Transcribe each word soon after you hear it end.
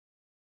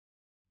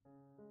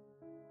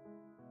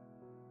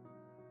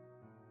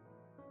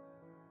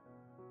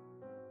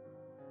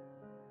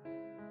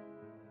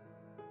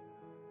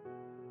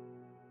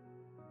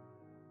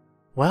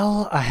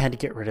Well, I had to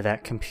get rid of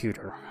that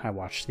computer I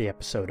watched the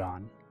episode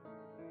on.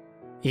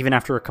 Even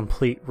after a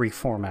complete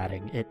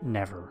reformatting, it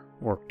never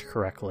worked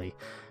correctly.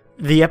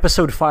 The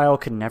episode file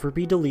could never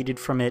be deleted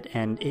from it,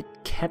 and it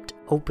kept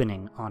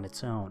opening on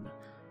its own.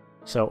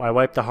 So I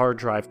wiped the hard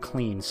drive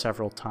clean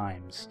several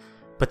times,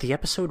 but the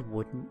episode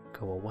wouldn't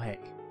go away.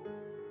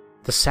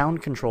 The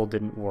sound control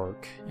didn't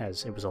work,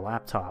 as it was a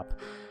laptop,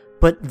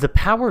 but the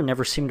power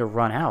never seemed to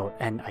run out,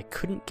 and I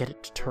couldn't get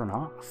it to turn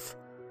off.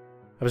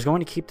 I was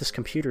going to keep this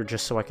computer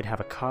just so I could have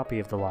a copy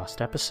of the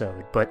lost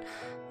episode, but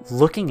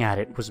looking at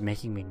it was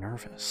making me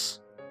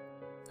nervous.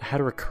 I had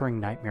a recurring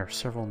nightmare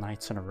several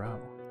nights in a row.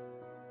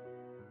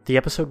 The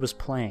episode was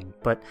playing,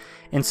 but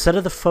instead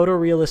of the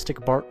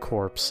photorealistic Bart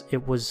corpse,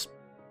 it was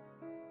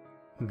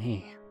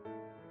me,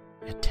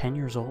 at 10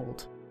 years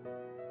old.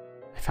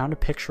 I found a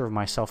picture of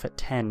myself at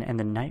 10, and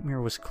the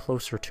nightmare was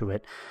closer to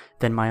it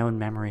than my own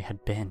memory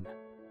had been.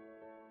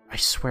 I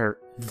swear,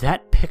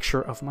 that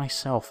picture of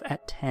myself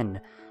at 10,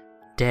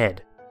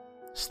 dead,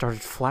 started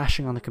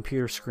flashing on the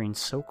computer screen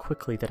so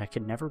quickly that I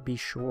could never be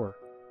sure.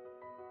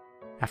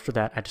 After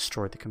that, I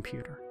destroyed the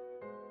computer.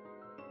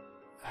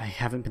 I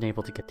haven't been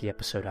able to get the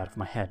episode out of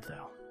my head,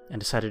 though, and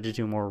decided to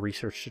do more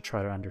research to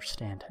try to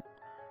understand it.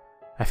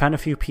 I found a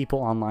few people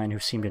online who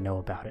seemed to know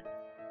about it.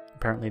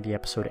 Apparently the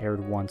episode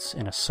aired once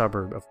in a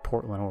suburb of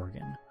Portland,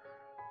 Oregon.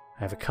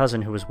 I have a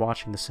cousin who was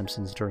watching The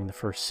Simpsons during the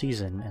first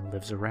season and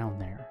lives around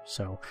there,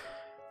 so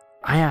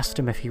I asked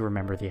him if he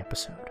remembered the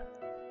episode.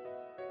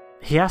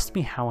 He asked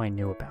me how I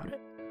knew about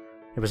it.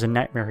 It was a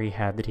nightmare he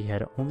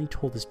had only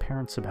told his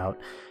parents about,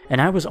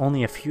 and I was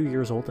only a few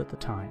years old at the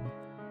time.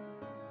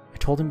 I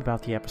told him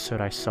about the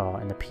episode I saw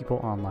and the people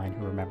online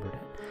who remembered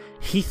it.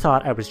 He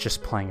thought I was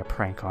just playing a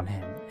prank on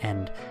him,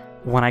 and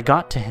when I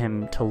got to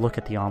him to look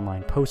at the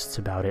online posts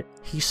about it,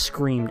 he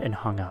screamed and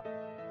hung up.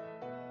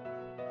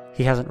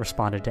 He hasn't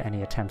responded to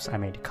any attempts I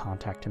made to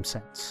contact him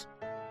since.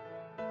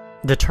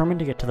 Determined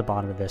to get to the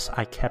bottom of this,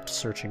 I kept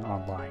searching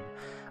online.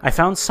 I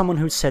found someone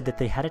who said that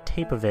they had a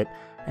tape of it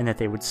and that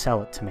they would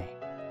sell it to me.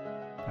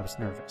 I was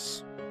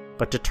nervous,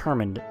 but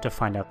determined to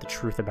find out the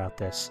truth about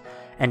this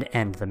and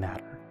end the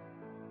matter.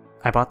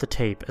 I bought the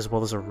tape as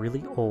well as a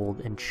really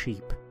old and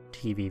cheap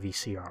TV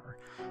VCR,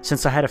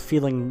 since I had a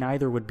feeling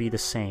neither would be the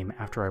same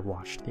after I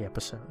watched the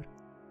episode.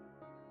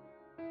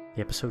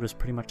 The episode was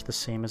pretty much the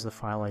same as the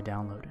file I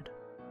downloaded.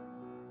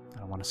 I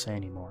don't want to say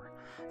anymore.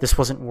 This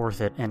wasn't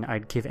worth it, and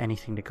I'd give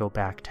anything to go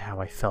back to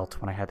how I felt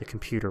when I had the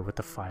computer with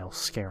the file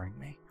scaring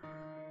me.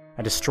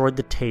 I destroyed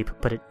the tape,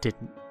 but it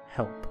didn't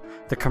help.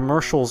 The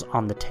commercials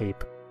on the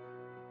tape,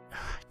 I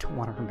don't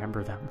want to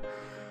remember them.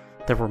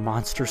 There were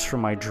monsters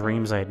from my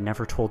dreams I had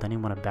never told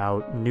anyone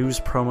about, news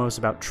promos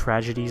about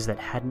tragedies that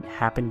hadn't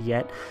happened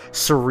yet,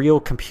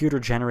 surreal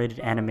computer-generated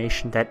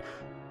animation that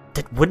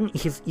wouldn't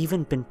have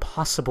even been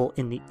possible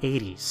in the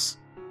 80s.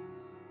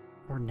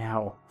 Or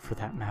now, for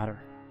that matter.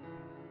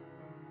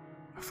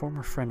 A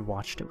former friend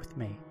watched it with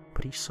me,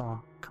 but he saw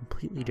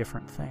completely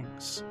different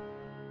things.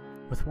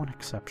 With one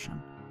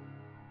exception.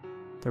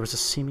 There was a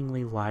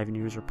seemingly live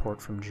news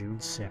report from June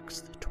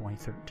 6th,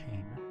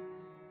 2013.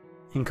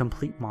 In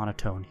complete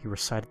monotone, he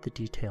recited the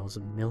details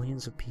of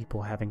millions of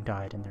people having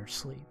died in their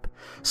sleep,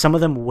 some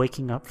of them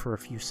waking up for a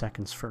few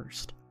seconds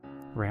first,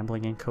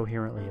 rambling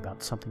incoherently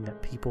about something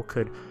that people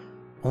could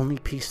only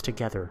piece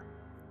together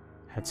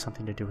had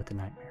something to do with the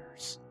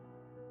nightmares.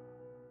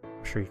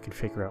 I'm sure you can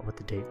figure out what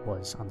the date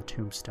was on the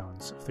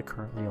tombstones of the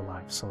currently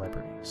alive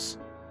celebrities.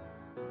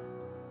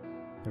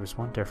 There was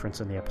one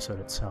difference in the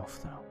episode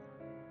itself, though.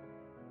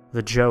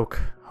 The joke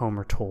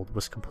Homer told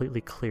was completely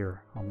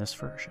clear on this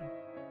version.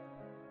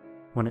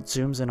 When it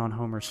zooms in on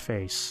Homer's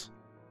face,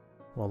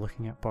 while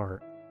looking at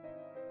Bart,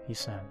 he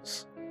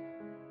says,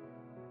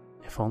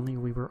 "If only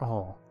we were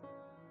all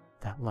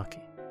that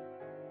lucky."